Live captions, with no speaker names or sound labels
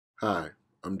Hi,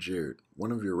 I'm Jared,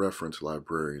 one of your reference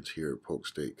librarians here at Polk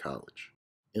State College.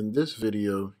 In this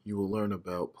video, you will learn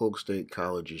about Polk State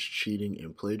College's cheating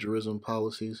and plagiarism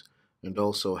policies and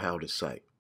also how to cite.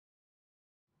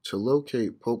 To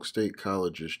locate Polk State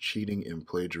College's cheating and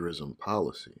plagiarism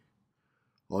policy,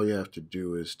 all you have to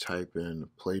do is type in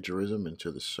plagiarism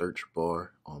into the search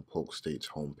bar on Polk State's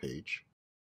homepage.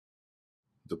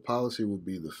 The policy will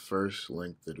be the first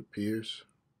link that appears,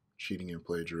 Cheating and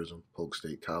Plagiarism, Polk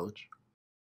State College.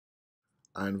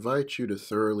 I invite you to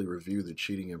thoroughly review the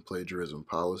cheating and plagiarism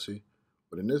policy,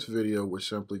 but in this video we're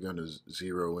simply going to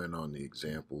zero in on the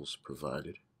examples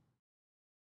provided.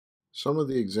 Some of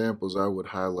the examples I would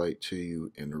highlight to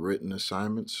you in written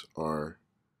assignments are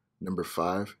number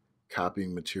 5,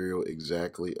 copying material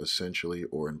exactly, essentially,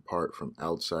 or in part from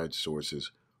outside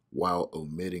sources while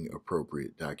omitting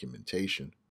appropriate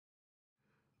documentation.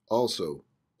 Also,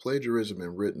 plagiarism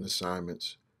in written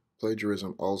assignments.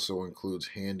 Plagiarism also includes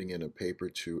handing in a paper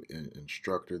to an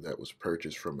instructor that was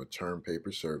purchased from a term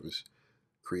paper service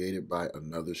created by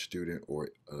another student or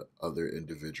other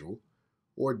individual,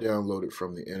 or downloaded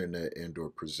from the internet and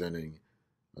or presenting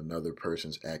another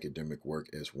person's academic work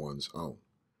as one's own.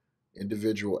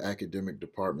 Individual academic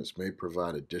departments may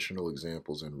provide additional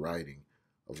examples in writing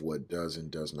of what does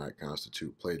and does not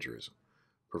constitute plagiarism,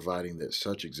 providing that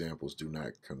such examples do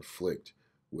not conflict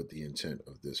with the intent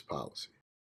of this policy.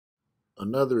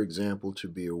 Another example to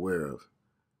be aware of: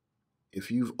 if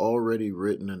you've already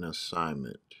written an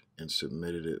assignment and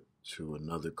submitted it to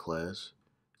another class,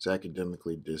 it's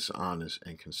academically dishonest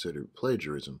and considered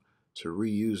plagiarism to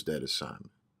reuse that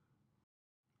assignment.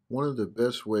 One of the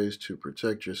best ways to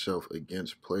protect yourself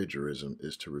against plagiarism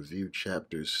is to review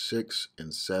chapters 6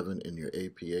 and 7 in your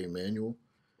APA manual.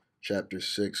 Chapter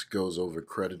 6 goes over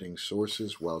crediting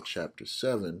sources, while Chapter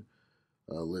 7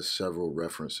 lists several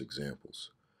reference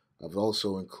examples. I've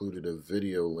also included a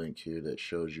video link here that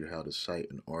shows you how to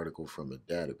cite an article from a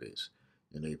database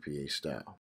in APA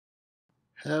style.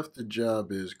 Half the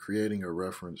job is creating a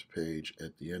reference page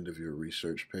at the end of your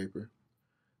research paper.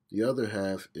 The other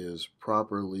half is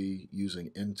properly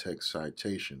using in-text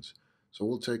citations, so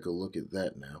we'll take a look at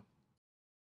that now.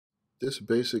 This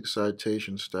basic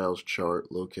citation styles chart,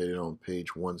 located on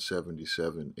page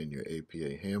 177 in your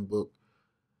APA handbook,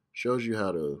 shows you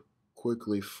how to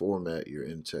quickly format your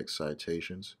in-text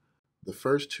citations. The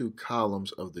first two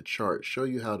columns of the chart show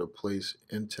you how to place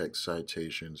in-text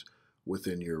citations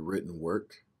within your written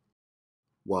work,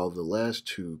 while the last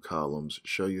two columns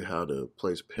show you how to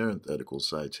place parenthetical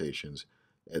citations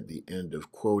at the end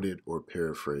of quoted or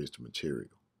paraphrased material.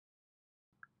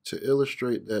 To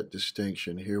illustrate that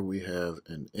distinction, here we have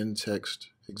an in-text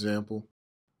example.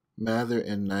 Mather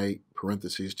and Knight,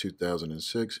 parentheses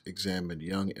 2006, examined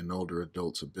young and older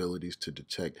adults' abilities to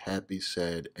detect happy,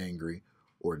 sad, angry,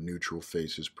 or neutral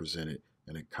faces presented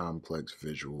in a complex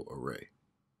visual array.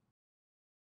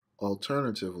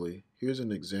 Alternatively, here's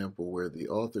an example where the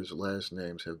author's last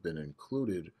names have been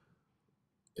included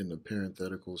in the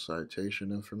parenthetical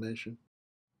citation information.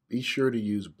 Be sure to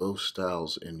use both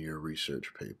styles in your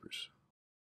research papers.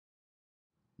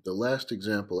 The last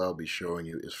example I'll be showing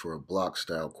you is for a block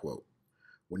style quote.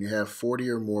 When you have 40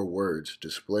 or more words,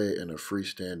 display it in a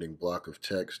freestanding block of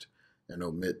text and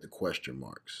omit the question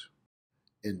marks.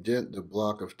 Indent the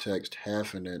block of text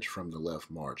 ½ inch from the left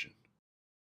margin.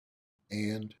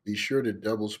 And be sure to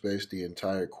double space the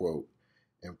entire quote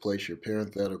and place your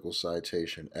parenthetical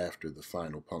citation after the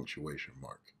final punctuation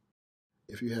mark.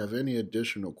 If you have any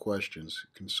additional questions,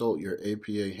 consult your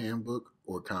APA handbook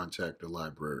or contact a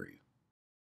librarian.